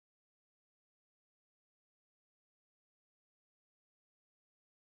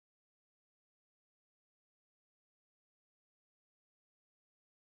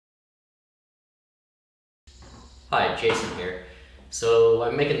Hi, Jason here. So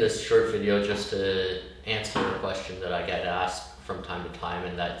I'm making this short video just to answer a question that I get asked from time to time,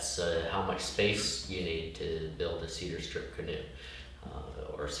 and that's how much space you need to build a cedar strip canoe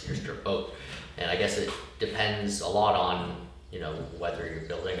or cedar strip boat. And I guess it depends a lot on, whether you're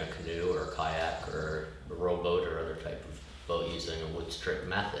building a canoe or a kayak or a rowboat or other type of boat using a wood strip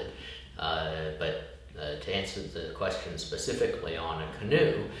method. But to answer the question specifically on a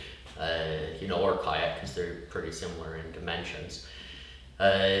canoe, or kayak, because they're pretty similar in dimensions.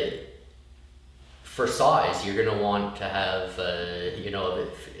 For size, you're going to want to have,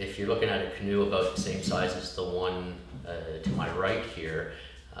 if you're looking at a canoe about the same size as the one to my right here,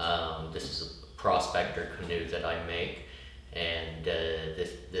 this is a prospector canoe that I make, and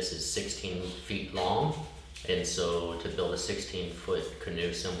this is 16 feet long, and so to build a 16-foot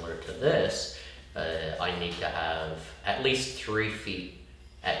canoe similar to this, I need to have at least 3 feet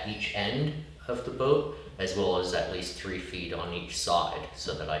at each end of the boat, as well as at least 3 feet on each side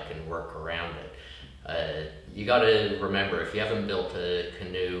so that I can work around it. You got to remember, if you haven't built a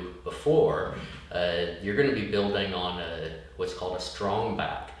canoe before, you're going to be building on what's called a strong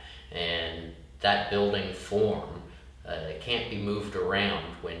back, and that building form can't be moved around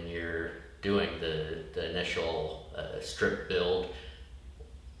when you're doing the initial strip build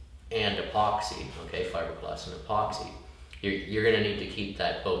and epoxy, fiberglass and epoxy. You're going to need to keep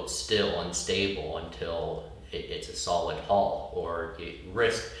that boat still and stable until it's a solid hull, or you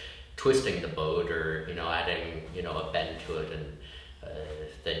risk twisting the boat or adding a bend to it, and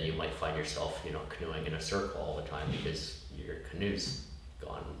then you might find yourself canoeing in a circle all the time because your canoe's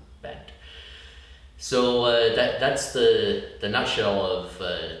gone bent. So that's the nutshell of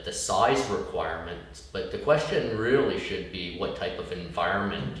the size requirements, but the question really should be, what type of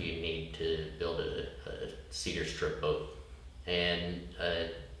environment do you need to build a cedar strip boat? And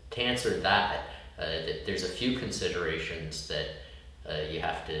to answer that, there's a few considerations that you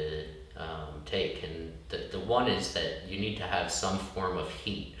have to take, and the one is that you need to have some form of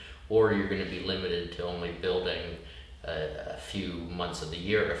heat, or you're going to be limited to only building a few months of the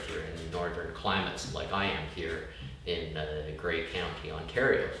year if you're in northern climates like I am here in Grey County,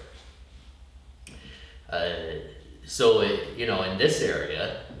 Ontario. So in this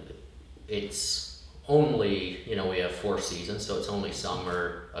area, it's only, we have 4 seasons, so it's only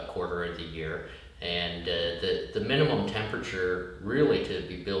summer a quarter of the year, and the minimum temperature really to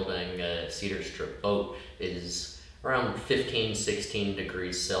be building a cedar strip boat is around 15-16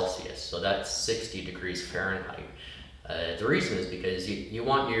 degrees Celsius, so that's 60 degrees Fahrenheit. The reason is because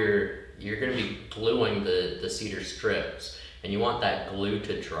you're going to be gluing the cedar strips, and you want that glue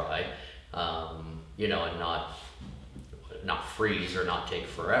to dry, and not freeze or not take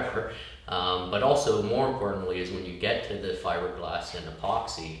forever. But also, more importantly, is when you get to the fiberglass and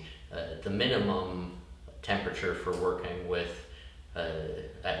epoxy, the minimum temperature for working with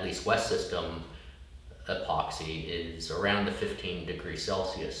at least West System epoxy is around the 15 degrees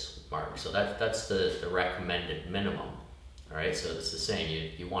Celsius mark. So that's the recommended minimum. All right, so it's the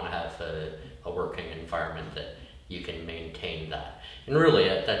same. You want to have a working environment that you can maintain that. And really,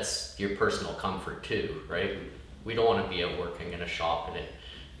 that's your personal comfort too, right? We don't want to be out working in a shop and it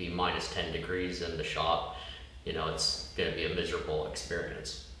be minus 10 degrees in the shop. It's going to be a miserable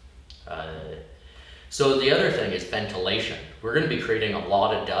experience. So the other thing is ventilation. We're going to be creating a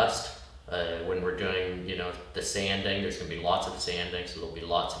lot of dust when we're doing, the sanding. There's going to be lots of sanding, so there'll be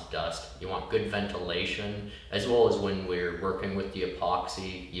lots of dust. You want good ventilation, as well as when we're working with the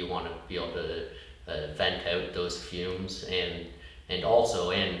epoxy, you want to be able to vent out those fumes, and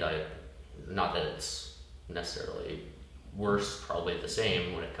also, not that it's necessarily worse, probably the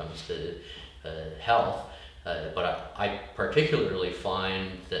same when it comes to health, but I particularly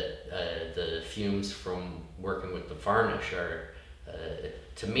find that the fumes from working with the varnish are,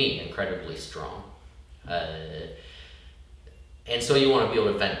 to me, incredibly strong. And so you want to be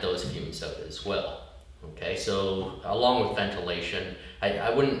able to vent those fumes out as well. Okay, so along with ventilation, I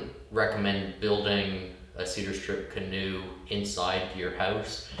wouldn't recommend building a cedar strip canoe inside your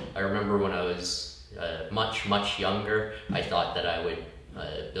house. I remember when I was much younger, I thought that I would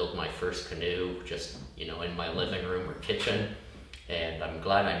build my first canoe just in my living room or kitchen, and I'm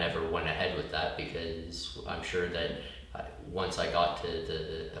glad I never went ahead with that, because I'm sure that once I got to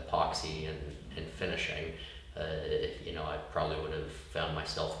the epoxy and finishing, I probably would have found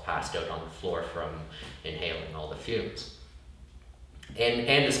myself passed out on the floor from inhaling all the fumes.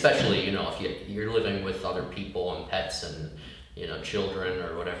 And especially, if you're living with other people and pets and children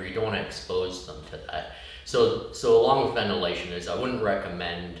or whatever, you don't want to expose them to that. So along with ventilation I wouldn't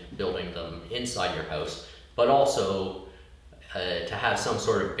recommend building them inside your house, but also to have some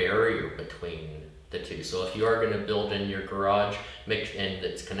sort of barrier between the two. So if you are going to build in your garage, and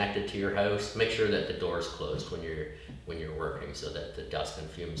it's connected to your house, make sure that the door is closed when you're working, so that the dust and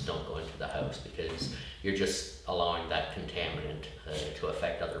fumes don't go into the house, because you're just allowing that contaminant to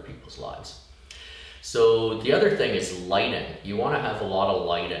affect other people's lives. So the other thing is lighting. You want to have a lot of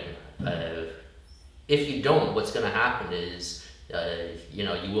lighting. If you don't, what's going to happen is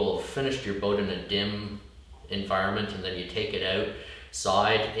you will have finished your boat in a dim environment, and then you take it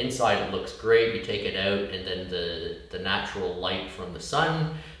outside. Inside it looks great, you take it out, and then the natural light from the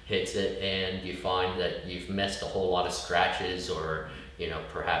sun hits it, and you find that you've missed a whole lot of scratches, or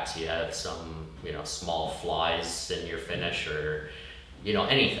perhaps you have some small flies in your finish, or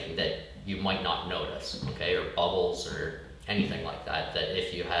anything that you might not notice, okay, or bubbles or anything like that, that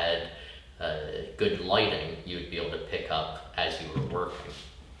if you had good lighting, you would be able to pick up as you were working.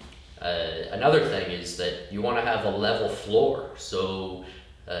 Another thing is that you want to have a level floor. So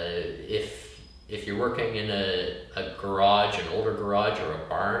if you're working in a garage, an older garage, or a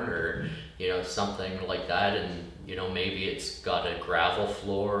barn, or something like that, and maybe it's got a gravel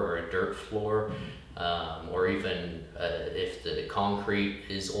floor or a dirt floor, or even if the concrete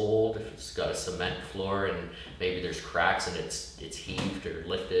is old, if it's got a cement floor and maybe there's cracks and it's heaved or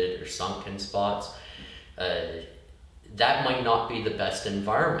lifted or sunk in spots, that might not be the best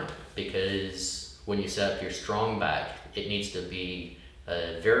environment, because when you set up your strong back, it needs to be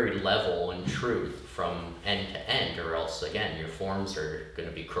very level and true from end to end, or else again your forms are going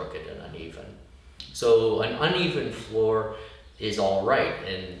to be crooked and uneven. So an uneven floor is all right,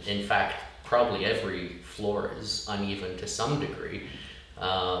 and in fact probably every floor is uneven to some degree,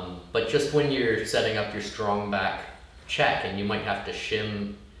 but just when you're setting up your strong back, check, and you might have to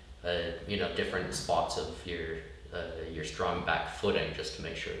shim different spots of your strong back footing just to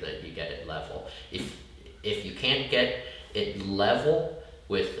make sure that you get it level. If you can't get it level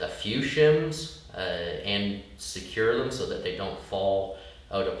with a few shims and secure them so that they don't fall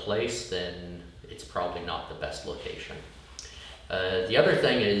out of place, then it's probably not the best location. The other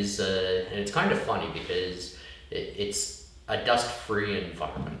thing is, and it's kind of funny because it's a dust-free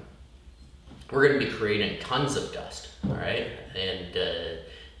environment. We're going to be creating tons of dust, all right? And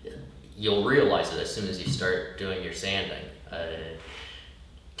you'll realize it as soon as you start doing your sanding.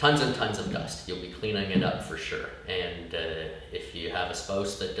 Tons and tons of dust. You'll be cleaning it up for sure. And if you have a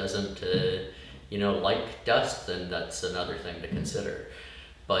spouse that doesn't, like dust, then that's another thing to consider.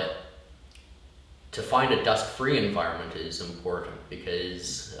 But to find a dust-free environment is important,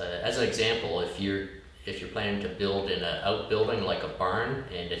 because as an example, if you're planning to build in an outbuilding like a barn,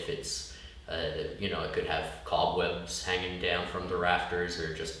 and if it's it could have cobwebs hanging down from the rafters,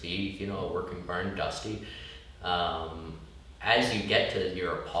 or just be a working barn dusty, as you get to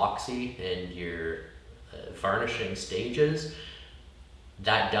your epoxy and your varnishing stages,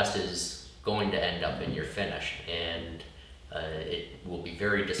 that dust is going to end up in your finish, and it will be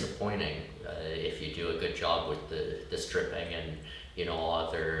very disappointing if you do a good job with the stripping and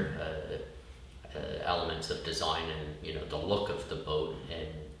other elements of design and the look of the boat,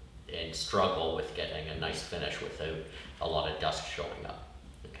 and struggle with getting a nice finish without a lot of dust showing up.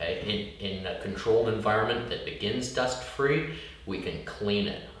 Okay, in a controlled environment that begins dust free, we can clean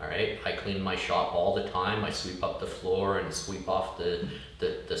it. All right, I clean my shop all the time. I sweep up the floor and sweep off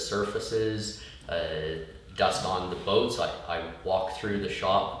the surfaces. Dust on the boats, I walk through the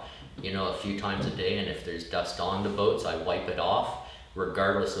shop a few times a day, and if there's dust on the boats, I wipe it off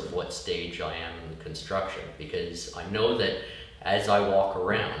regardless of what stage I am in construction, because I know that as I walk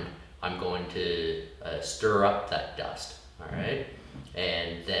around, I'm going to stir up that dust. All right,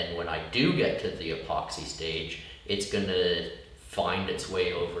 and then when I do get to the epoxy stage, it's going to find its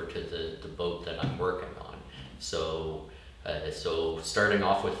way over to the boat that I'm working on. So starting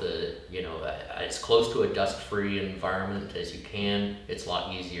off with as close to a dust-free environment as you can, it's a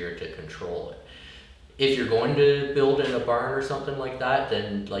lot easier to control it. If you're going to build in a barn or something like that,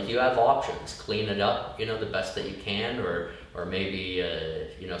 then you have options. Clean it up, the best that you can, or maybe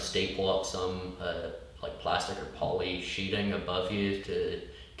staple up some plastic or poly sheeting above you to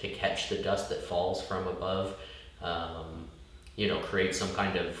catch the dust that falls from above. Create some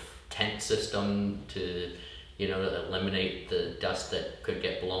kind of tent system to eliminate the dust that could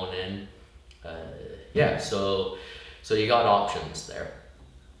get blown in. So you got options there.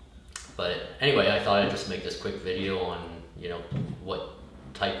 But anyway, I thought I'd just make this quick video on what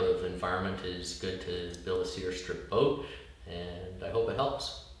type of environment is good to build a cedar strip boat, and I hope it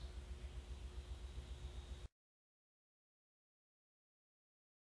helps.